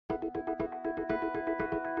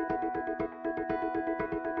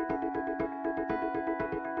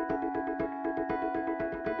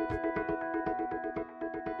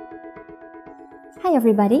Hi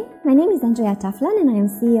everybody, my name is Andrea Taflan and I am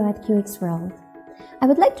CEO at QX World. I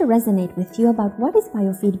would like to resonate with you about what is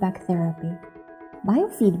biofeedback therapy.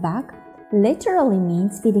 Biofeedback literally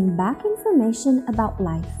means feeding back information about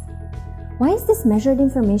life. Why is this measured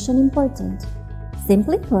information important?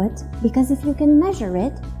 Simply put, because if you can measure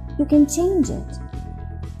it, you can change it.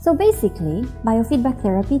 So basically, biofeedback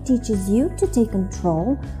therapy teaches you to take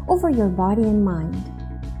control over your body and mind.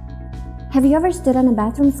 Have you ever stood on a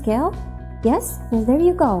bathroom scale? Yes? Well, there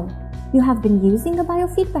you go. You have been using a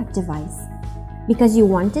biofeedback device. Because you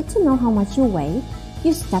wanted to know how much you weigh,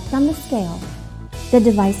 you stepped on the scale. The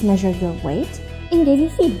device measured your weight and gave you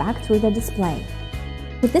feedback through the display.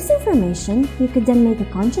 With this information, you could then make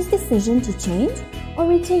a conscious decision to change or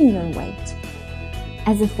retain your weight.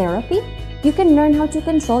 As a therapy, you can learn how to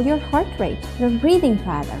control your heart rate, your breathing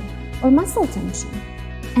pattern, or muscle tension.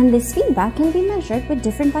 And this feedback can be measured with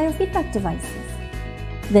different biofeedback devices.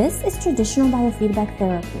 This is traditional biofeedback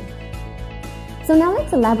therapy. So now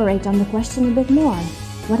let's elaborate on the question a bit more.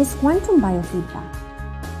 What is quantum biofeedback?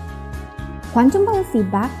 Quantum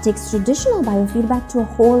biofeedback takes traditional biofeedback to a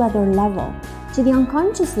whole other level, to the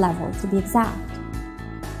unconscious level to be exact.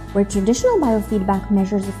 Where traditional biofeedback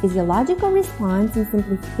measures a physiological response and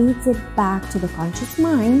simply feeds it back to the conscious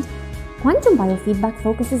mind, quantum biofeedback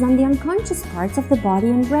focuses on the unconscious parts of the body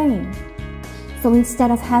and brain. So instead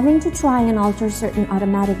of having to try and alter certain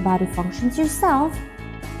automatic body functions yourself,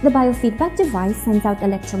 the biofeedback device sends out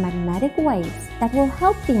electromagnetic waves that will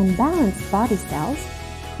help the imbalanced body cells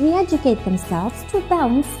re-educate themselves to a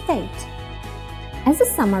balanced state. As a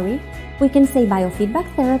summary, we can say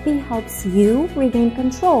biofeedback therapy helps you regain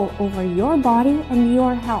control over your body and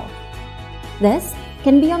your health. This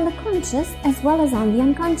can be on the conscious as well as on the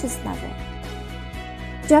unconscious level.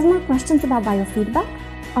 Do you have more questions about biofeedback?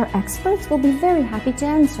 Our experts will be very happy to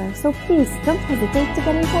answer, so please don't hesitate to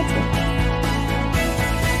get in touch with us.